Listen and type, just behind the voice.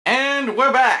And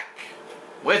we're back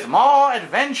with more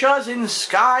adventures in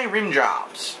Skyrim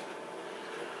jobs.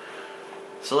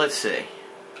 So let's see.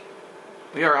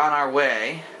 We are on our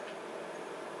way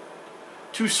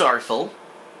to Sarthal.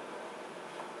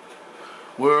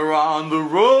 We're on the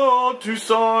road to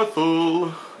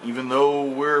Sarthal. Even though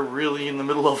we're really in the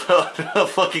middle of a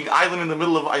fucking island in the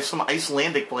middle of some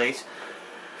Icelandic place.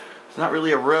 It's not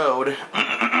really a road.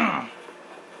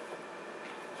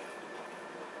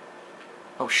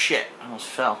 Oh shit, I almost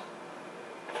fell.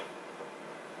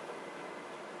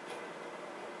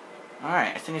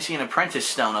 Alright, I think I see an apprentice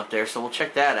stone up there, so we'll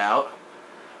check that out.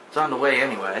 It's on the way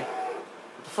anyway.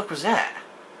 What the fuck was that?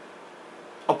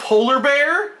 A polar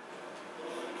bear?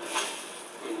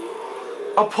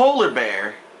 A polar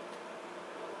bear.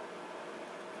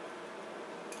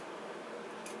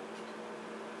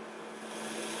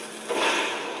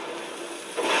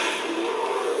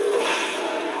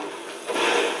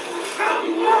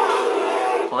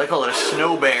 Well, they call it a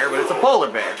snow bear, but it's a polar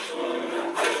bear.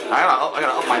 I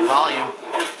gotta up my volume.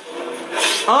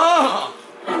 Oh!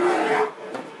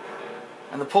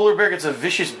 And the polar bear gets a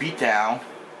vicious beatdown.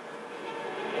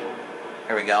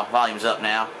 There we go. Volume's up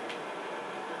now.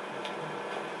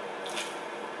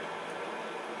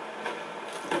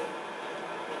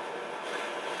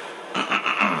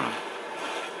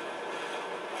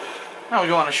 Now we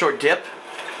go on a short dip.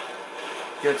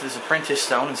 Go to this apprentice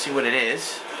stone and see what it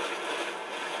is.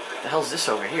 What the hell's this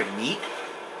over here? Meat?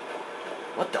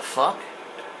 What the fuck?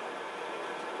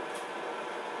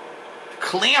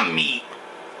 Clam meat!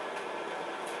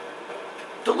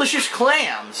 Delicious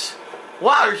clams!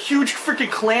 Wow, there's huge freaking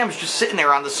clams just sitting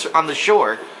there on the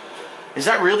shore. Is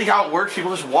that really how it works?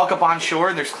 People just walk up on shore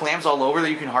and there's clams all over that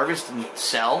you can harvest and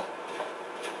sell?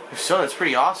 If so, that's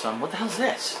pretty awesome. What the hell's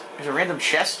this? There's a random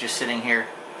chest just sitting here.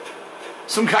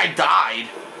 Some guy died.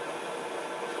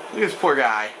 Look at this poor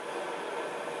guy.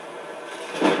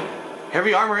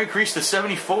 Heavy armor increased to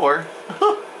 74.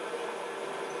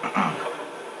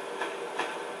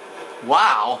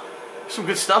 Wow. There's some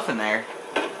good stuff in there.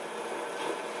 Well,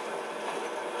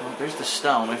 there's the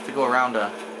stone. We have to go around a...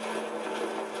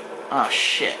 Oh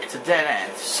shit, it's a dead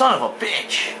end. Son of a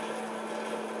bitch.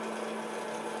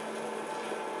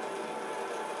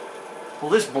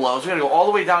 Well, this blows. We gotta go all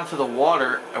the way down to the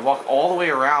water and walk all the way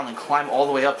around and climb all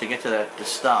the way up to get to the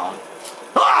stone.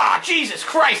 Ah, Jesus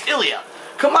Christ, Ilya!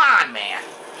 Come on, man!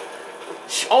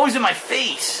 She's always in my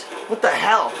face. What the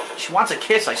hell? She wants a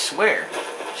kiss, I swear.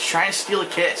 She's trying to steal a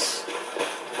kiss.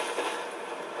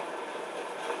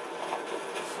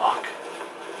 Fuck.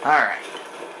 Alright.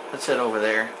 Let's head over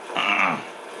there.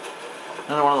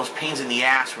 Another one of those pains in the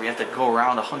ass where you have to go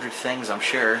around 100 things, I'm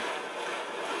sure.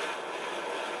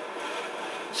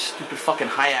 Stupid fucking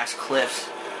high-ass cliffs.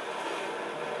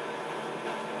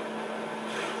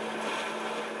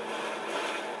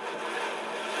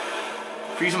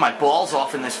 Freezing my balls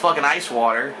off in this fucking ice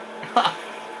water.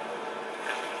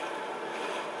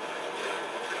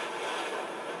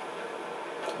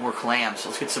 More clams.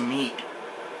 Let's get some meat.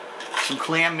 Some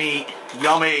clam meat.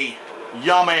 Yummy.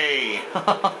 Yummy.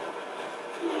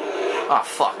 Oh,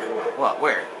 fuck. What?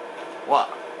 Where? What?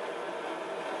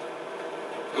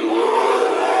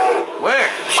 Where?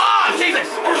 Oh, Jesus!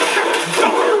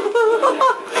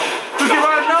 Who came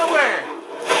out of nowhere?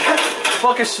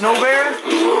 Fucking snow bear?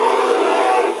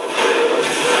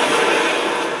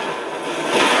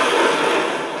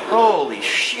 Holy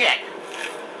shit.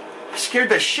 Scared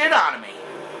the shit out of me.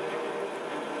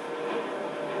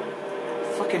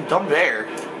 Fucking dumb bear.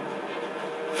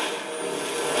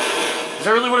 Is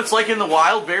that really what it's like in the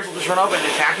wild? Bears will just run up and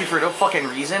attack you for no fucking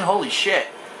reason? Holy shit.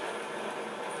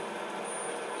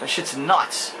 That shit's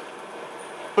nuts.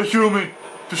 A human!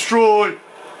 Destroy!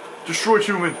 Destroy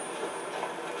human!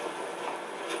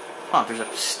 Huh, there's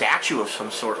a statue of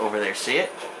some sort over there. See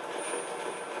it?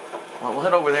 Well, we'll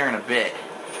head over there in a bit.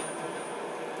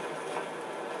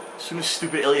 As soon as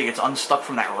stupid Ilya gets unstuck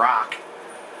from that rock.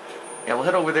 Yeah, we'll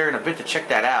head over there in a bit to check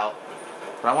that out.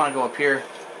 But I want to go up here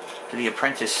to the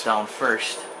apprentice stone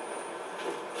first.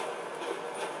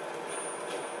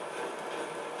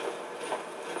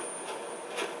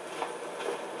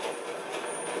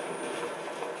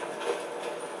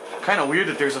 Kind of weird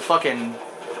that there's a fucking...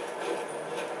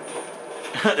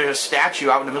 there's a statue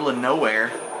out in the middle of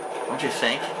nowhere. Don't you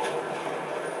think?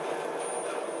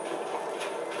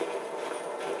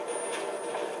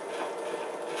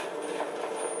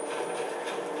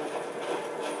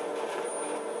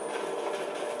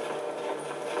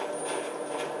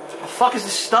 The fuck is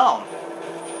this stone?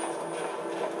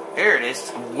 There it is.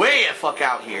 It's way the fuck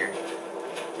out here.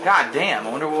 God damn,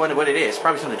 I wonder what it is.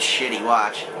 Probably something shitty,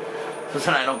 watch.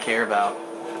 Something I don't care about.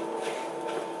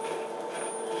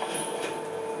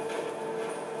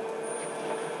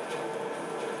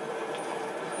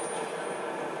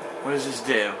 What does this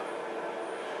do?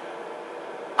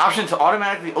 Option to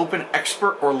automatically open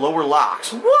expert or lower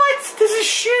locks. What? This is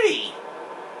shitty.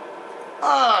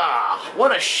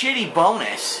 What a shitty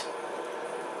bonus.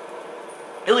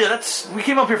 Ilya, we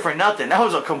came up here for nothing. That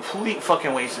was a complete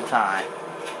fucking waste of time.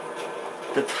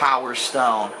 The Tower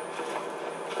Stone.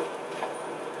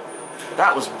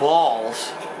 That was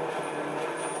balls.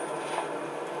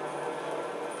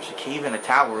 There's a cave in a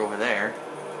tower over there.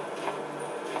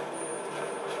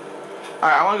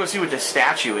 Alright, I want to go see what this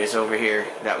statue is over here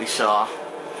that we saw.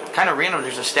 Kind of random,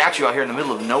 there's a statue out here in the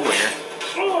middle of nowhere.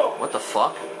 What the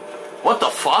fuck? What the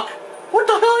fuck? What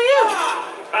the hell are you?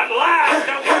 At last,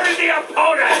 a worthy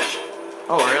opponent!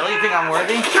 Oh, really? You think I'm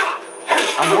worthy?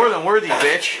 I'm more than worthy,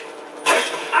 bitch.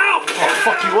 Ow! I'll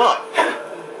fuck you up,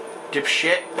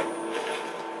 dipshit.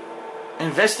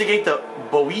 Investigate the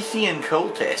Boethian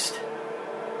cultist.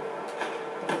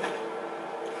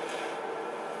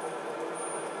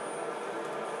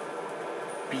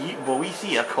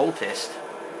 Boethia cultist.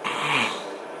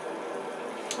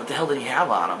 What the hell did he have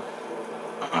on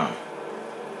him?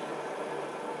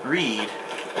 Read.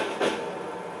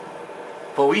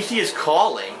 Boethia's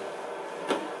calling.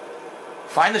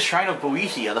 Find the shrine of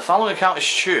Boethia. The following account is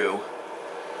true.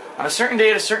 On a certain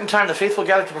day at a certain time, the faithful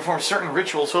gathered to perform certain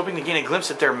rituals, hoping to gain a glimpse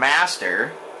at their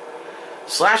master.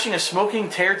 Slashing a smoking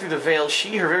tear through the veil,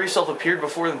 she, her very self, appeared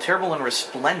before them, terrible and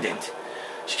resplendent.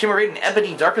 She came arrayed in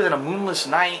ebony, darker than a moonless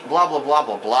night, blah blah blah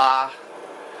blah blah.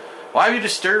 Why have you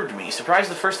disturbed me?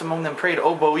 Surprised the first among them prayed,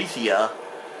 O Boethia,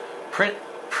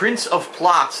 Prince of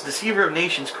plots, deceiver of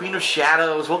nations, queen of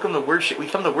shadows, welcome to worship. We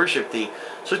come to worship thee.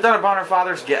 So looked down upon our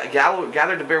fathers,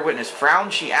 gathered to bear witness.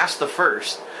 Frowned, she asked the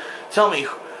first, tell me,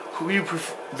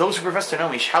 those who profess to know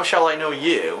me, how shall I know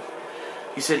you?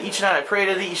 He said, each night I pray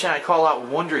to thee, each night I call out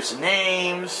wondrous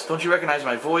names. Don't you recognize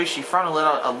my voice? She frowned and let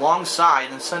out a long sigh,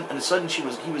 and sudden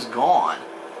he was gone.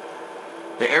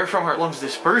 The air from her lungs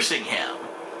dispersing him.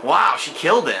 Wow, she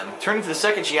killed him. Turning to the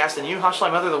second, she asked, and you, how shall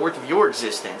I mother the worth of your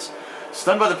existence?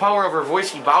 Stunned by the power of her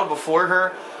voice, he bowed before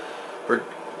her.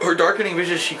 Her darkening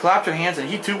vision, she clapped her hands, and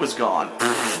he too was gone.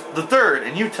 The third,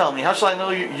 and you tell me, how shall I know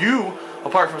you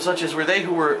apart from such as were they of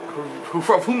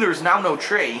whom there is now no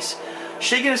trace?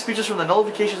 Shaking his speeches from the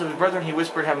nullifications of his brethren, he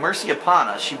whispered, have mercy upon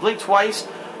us. She blinked twice.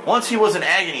 Once he was in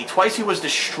agony. Twice he was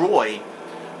destroyed.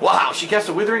 Wow, she cast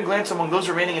a withering glance among those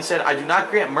remaining and said, I do not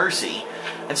grant mercy.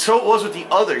 And so it was with the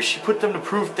others. She put them to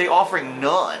proof, they offering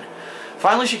none.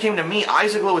 Finally she came to me,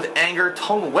 eyes aglow with anger,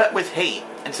 tongue wet with hate,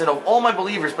 and said, of all my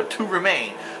believers, but two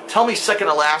remain. Tell me, second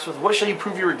to last, with what shall you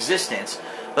prove your existence?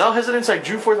 Without hesitance I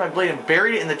drew forth my blade and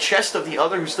buried it in the chest of the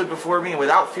other who stood before me, and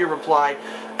without fear replied,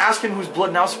 ask him whose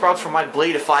blood now sprouts from my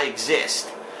blade if I exist.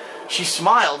 She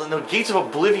smiled, and the gates of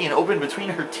oblivion opened between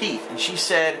her teeth, and she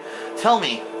said, tell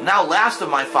me, now last of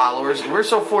my followers,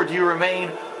 wheresoever do you remain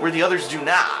where the others do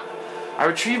not? I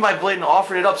retrieved my blade and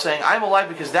offered it up, saying, I am alive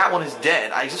because that one is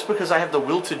dead. I exist because I have the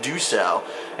will to do so,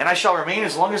 and I shall remain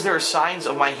as long as there are signs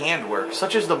of my handwork,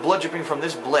 such as the blood dripping from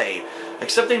this blade.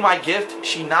 Accepting my gift,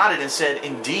 she nodded and said,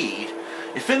 indeed.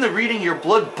 If in the reading your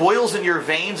blood boils in your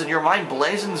veins and your mind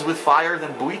blazons with fire,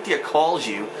 then Boethia calls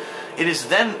you. It is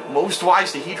then most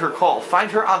wise to heed her call.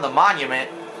 Find her on the monument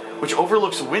which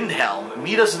overlooks Windhelm.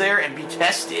 Meet us there and be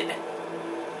tested.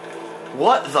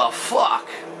 What the fuck?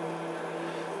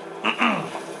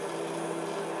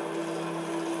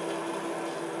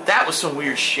 That was some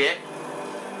weird shit.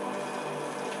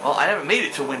 Well, I haven't made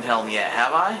it to Windhelm yet,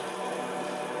 have I?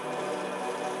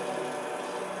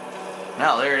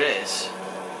 No, there it is.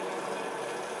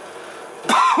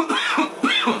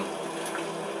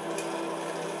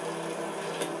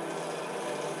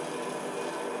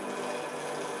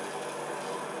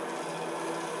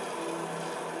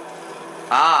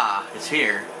 Ah, it's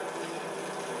here.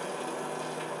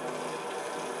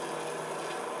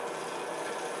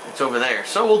 It's over there.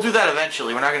 So we'll do that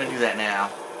eventually. We're not going to do that now.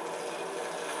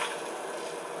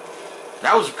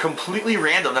 That was completely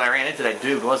random that I ran into that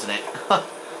dude, wasn't it?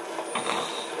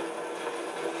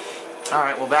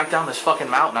 Alright, well, back down this fucking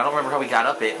mountain. I don't remember how we got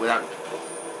up it without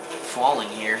falling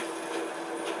here.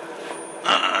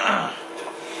 How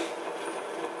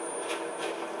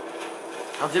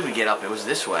did we get up? It was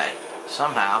this way.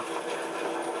 Somehow.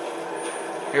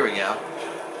 Here we go.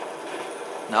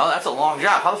 No, that's a long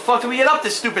drop. How the fuck do we get up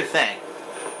this stupid thing?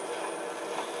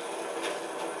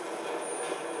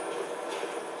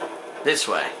 This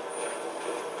way.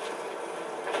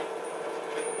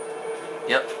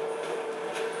 Yep.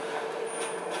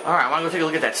 Alright, I want to go take a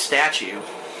look at that statue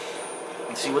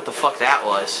and see what the fuck that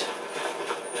was.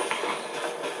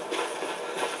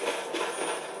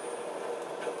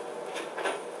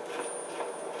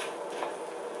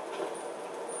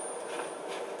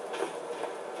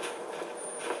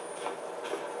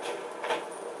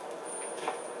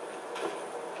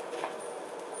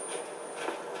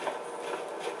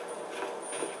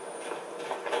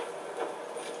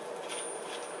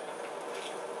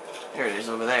 is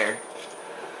over there.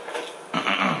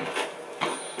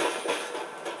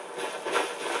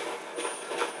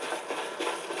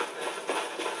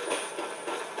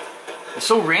 It's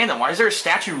so random. Why is there a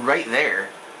statue right there?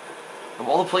 Of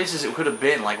all the places it could have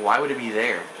been, like, why would it be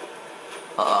there?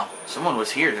 Uh-oh. Someone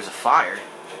was here. There's a fire.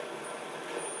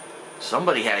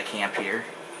 Somebody had a camp here.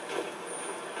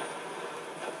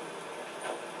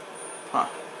 Huh.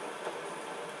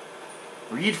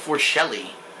 Read for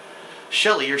Shelley.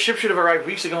 Shelley, your ship should have arrived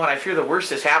weeks ago, and I fear the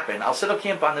worst has happened. I'll set up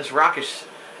camp on this rock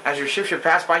as your ship should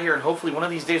pass by here, and hopefully one of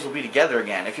these days we'll be together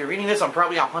again. If you're reading this, I'm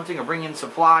probably out hunting or bringing in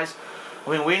supplies. I've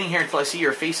been waiting here until I see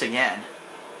your face again.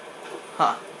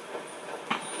 Huh.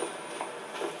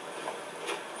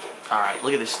 Alright,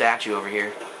 look at this statue over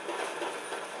here.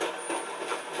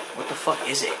 What the fuck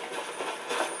is it?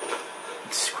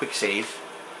 It's quick save.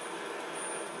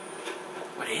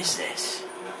 What is this?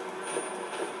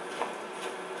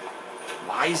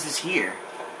 Why is this here?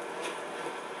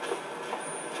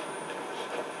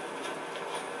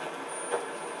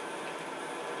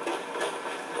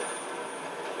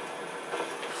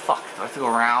 Fuck, do I have to go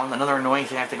around? Another annoying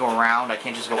thing, I have to go around. I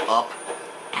can't just go up.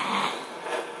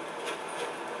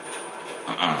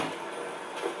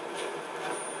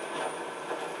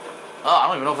 Oh, I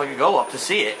don't even know if I could go up to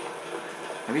see it.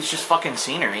 Maybe it's just fucking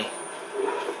scenery.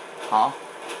 Huh?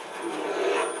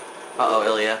 Uh-oh,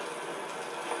 Ilya.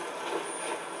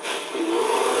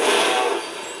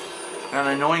 Got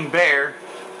an annoying bear.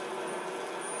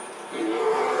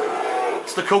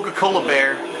 It's the Coca-Cola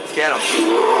bear. Let's get him.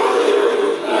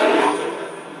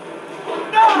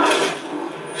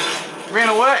 Ran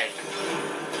away.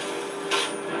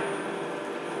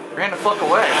 Ran the fuck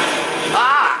away.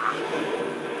 Ah!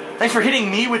 Thanks for hitting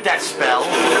me with that spell.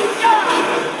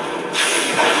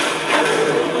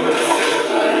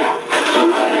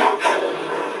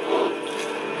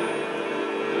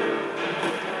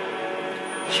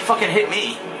 She fucking hit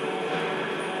me.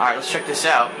 Alright, let's check this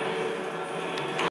out.